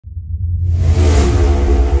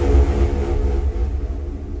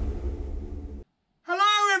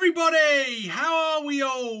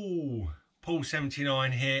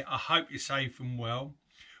Paul79 here. I hope you're safe and well.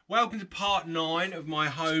 Welcome to part 9 of my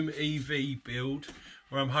home EV build,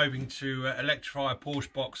 where I'm hoping to electrify a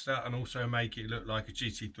Porsche Boxster and also make it look like a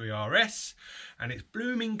GT3 RS. And it's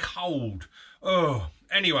blooming cold. Oh,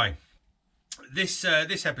 anyway, this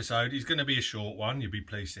episode is going to be a short one, you'll be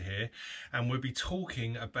pleased to hear, and we'll be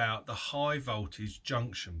talking about the High-Voltage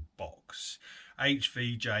Junction Box,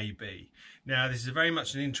 HVJB. Now, this is very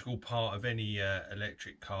much an integral part of any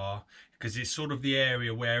electric car, because it's sort of the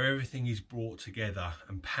area where everything is brought together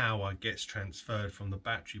and power gets transferred from the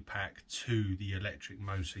battery pack to the electric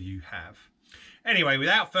motor you have. Anyway,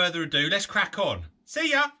 without further ado, let's crack on.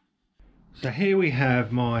 See ya! So here we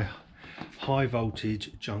have my high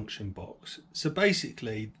voltage junction box. So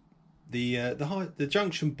basically the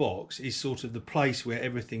junction box is sort of the place where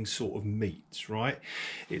everything sort of meets, right?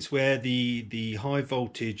 It's where the high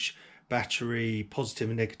voltage battery positive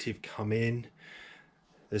and negative come in.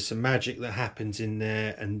 There's some magic that happens in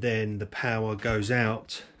there, and then the power goes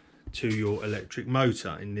out to your electric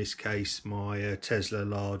motor, in this case my Tesla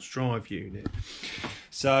large drive unit.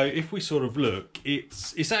 So if we sort of look,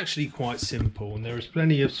 it's actually quite simple, and there is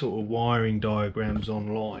plenty of sort of wiring diagrams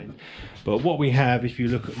online. But what we have, if you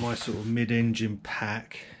look at my sort of mid-engine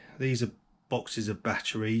pack, these are boxes of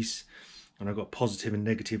batteries, and I've got positive and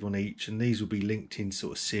negative on each, and these will be linked in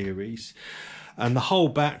sort of series. And the whole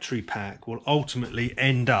battery pack will ultimately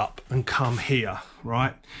end up and come here,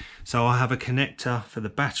 right? So I have a connector for the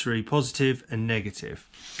battery positive and negative.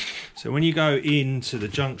 So when you go into the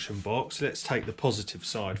junction box, let's take the positive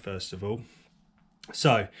side first of all.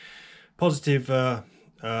 So positive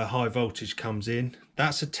high voltage comes in.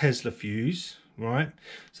 That's a Tesla fuse, right?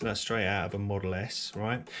 So that's straight out of a Model S,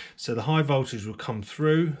 right? So the high voltage will come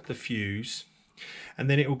through the fuse, and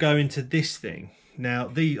then it will go into this thing. Now,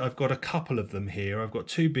 I've got a couple of them here. I've got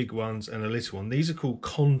two big ones and a little one. These are called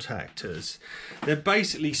contactors. They're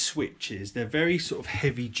basically switches. They're very sort of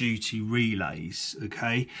heavy duty relays,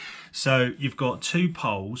 okay? So you've got two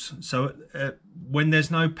poles. So when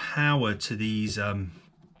there's no power to these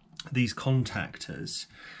contactors,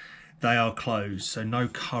 they are closed, so no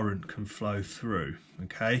current can flow through,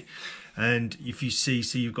 okay? And if you see,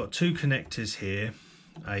 so you've got two connectors here,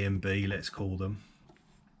 A and B, let's call them.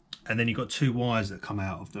 And then you've got two wires that come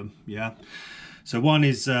out of them, yeah? So one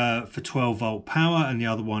is for 12 volt power, and the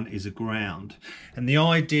other one is a ground. And the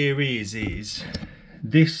idea is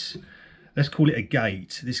this, let's call it a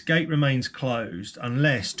gate. This gate remains closed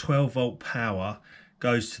unless 12 volt power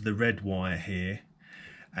goes to the red wire here,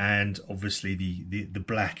 and obviously the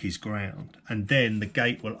black is ground. And then the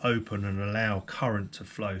gate will open and allow current to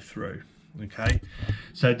flow through. Okay,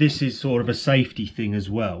 so this is sort of a safety thing as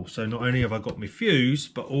well. So not only have I got my fuse,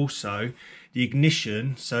 but also the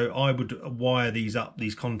ignition. So I would wire these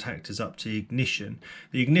contactors up to the ignition.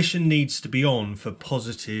 The ignition needs to be on for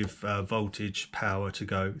positive voltage power to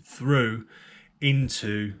go through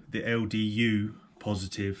into the LDU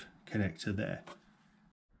positive connector there.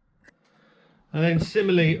 And then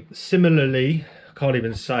similarly, I can't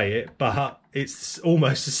even say it, but it's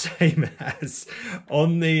almost the same as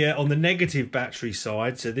on the negative battery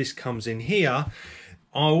side. So this comes in here.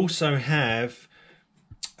 I also have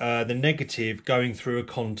the negative going through a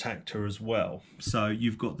contactor as well. So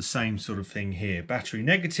you've got the same sort of thing here. Battery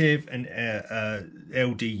negative and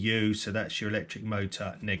LDU, so that's your electric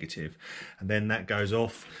motor negative. And then that goes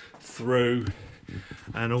off through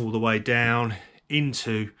and all the way down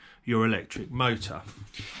into your electric motor.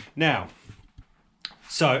 Now,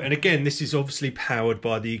 and again, this is obviously powered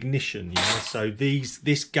by the ignition, yeah? So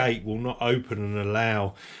this gate will not open and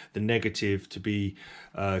allow the negative to be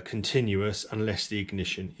continuous unless the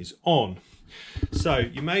ignition is on. So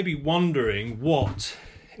you may be wondering, what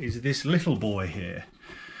is this little boy here?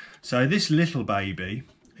 So this little baby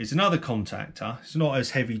is another contactor. It's not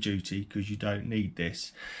as heavy duty because you don't need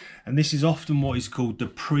this. And this is often what is called the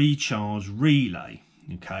pre-charge relay.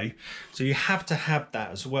 Okay, so you have to have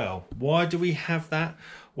that as well. Why do we have that?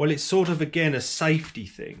 Well, it's sort of, again, a safety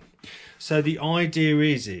thing. So the idea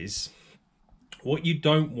is what you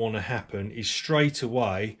don't want to happen is straight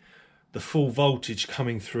away the full voltage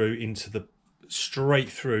coming through into straight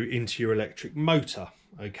through into your electric motor,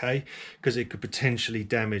 okay, because it could potentially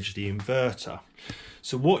damage the inverter.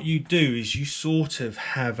 So what you do is you sort of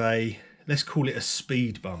have let's call it a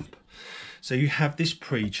speed bump. So you have this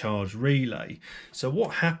pre-charge relay. So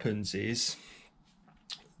what happens is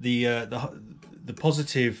the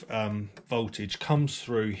positive voltage comes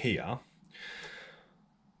through here,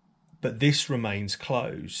 but this remains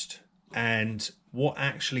closed. And what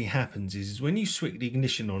actually happens is when you switch the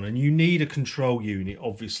ignition on, and you need a control unit,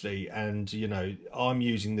 obviously, and you know, I'm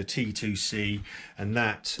using the T2C, and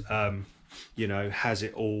that you know, has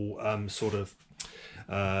it all sort of,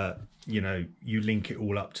 you know, you link it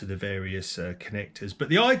all up to the various connectors. But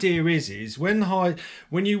the idea is when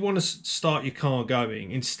you want to start your car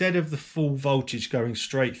going, instead of the full voltage going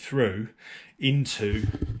straight through into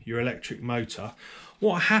your electric motor,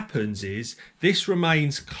 what happens is this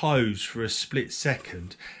remains closed for a split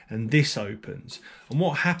second and this opens. And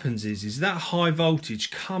what happens is that high voltage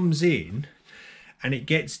comes in and it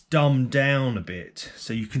gets dumbed down a bit.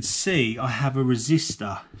 So you can see I have a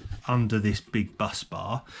resistor under this big bus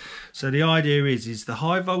bar. So the idea is the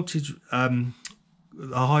high voltage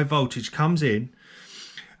comes in,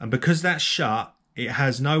 and because that's shut, it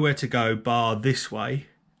has nowhere to go bar this way,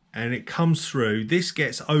 and it comes through. This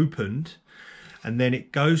gets opened, and then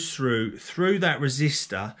it goes through that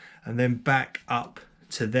resistor and then back up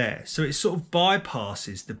to there. So it sort of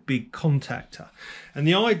bypasses the big contactor. And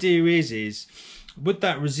the idea is with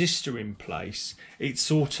that resistor in place, it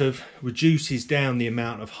sort of reduces down the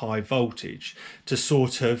amount of high voltage to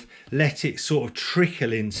sort of let it sort of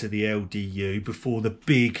trickle into the LDU before the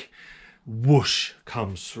big whoosh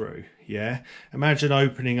comes through. Yeah, imagine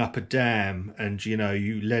opening up a dam and, you know,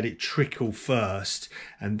 you let it trickle first,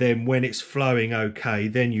 and then when it's flowing okay,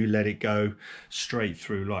 then you let it go straight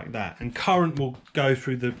through like that, and current will go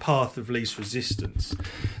through the path of least resistance.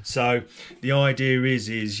 So the idea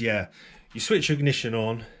is yeah, you switch your ignition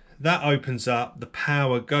on, that opens up, the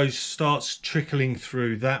power starts trickling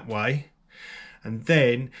through that way, and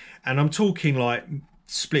then, and I'm talking like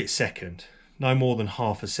split second, no more than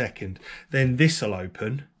half a second, then this will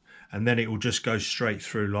open, and then it will just go straight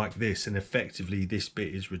through like this, and effectively this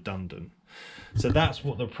bit is redundant. So that's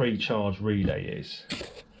what the pre-charge relay is.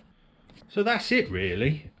 So that's it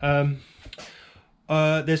really.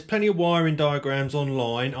 There's plenty of wiring diagrams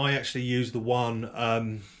online. I actually use the one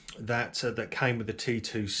that came with the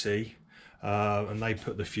T2C, and they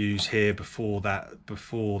put the fuse here before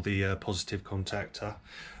the positive contactor.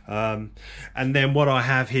 And then what I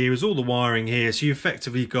have here is all the wiring here. So you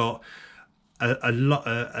effectively got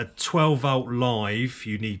a 12 volt live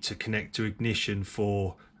you need to connect to ignition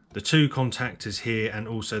for the 2 contactors here, and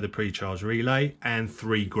also the pre-charge relay, and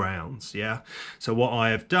 3 grounds. Yeah, so what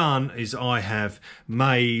I have done is I have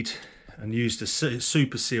made and used a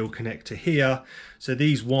super seal connector here. So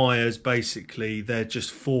these wires, basically they're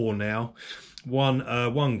just 4 now,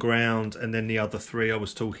 one ground, and then the other 3 I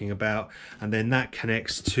was talking about, and then that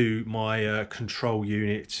connects to my control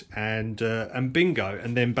unit, and bingo.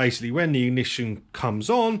 And then basically when the ignition comes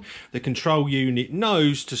on, the control unit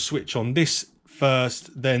knows to switch on this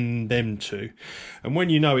first, then them 2, and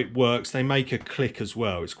when you know it works, they make a click as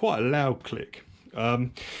well. It's quite a loud click.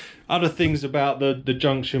 Other things about the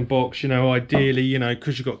junction box, you know, ideally, you know,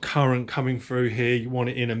 because you've got current coming through here, you want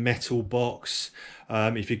it in a metal box.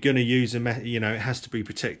 If you're going to use you know, it has to be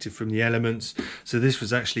protected from the elements. So this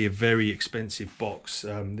was actually a very expensive box.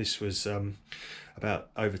 This was about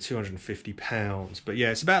over £250, but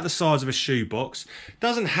yeah, it's about the size of a shoebox.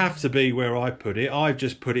 Doesn't have to be where I put it. I've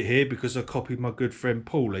just put it here because I copied my good friend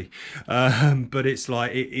Paulie, but it's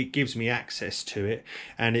like it gives me access to it,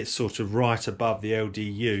 and it's sort of right above the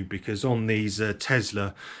LDU, because on these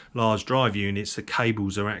Tesla large drive units the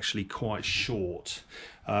cables are actually quite short.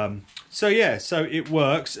 So yeah, so it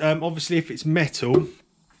works. Obviously if it's metal,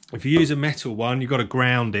 if you use a metal one, you've got to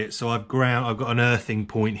ground it. So I've got an earthing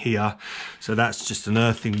point here. So that's just an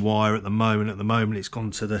earthing wire at the moment. At the moment it's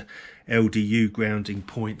gone to the LDU grounding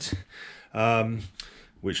point,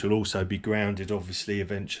 which will also be grounded obviously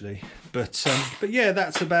eventually. But yeah,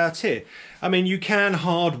 that's about it. I mean, you can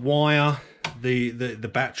hardwire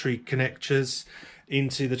the battery connectors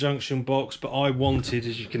into the junction box, but I wanted,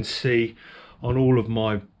 as you can see on all of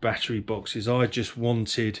my battery boxes, I just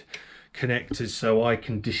wanted connectors so I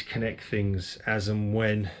can disconnect things as and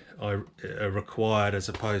when I are required, as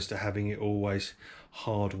opposed to having it always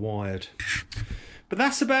hardwired. But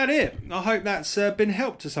that's about it. I hope that's been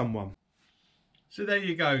help to someone. So there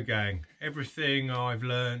you go, gang. Everything I've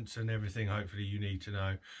learnt and everything hopefully you need to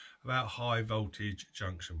know about high voltage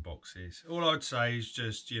junction boxes. All I'd say is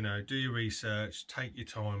just, you know, do your research, take your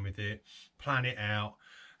time with it, plan it out,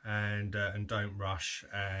 and don't rush,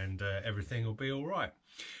 and everything will be all right.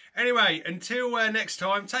 Anyway, until next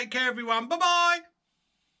time, take care everyone. Bye bye.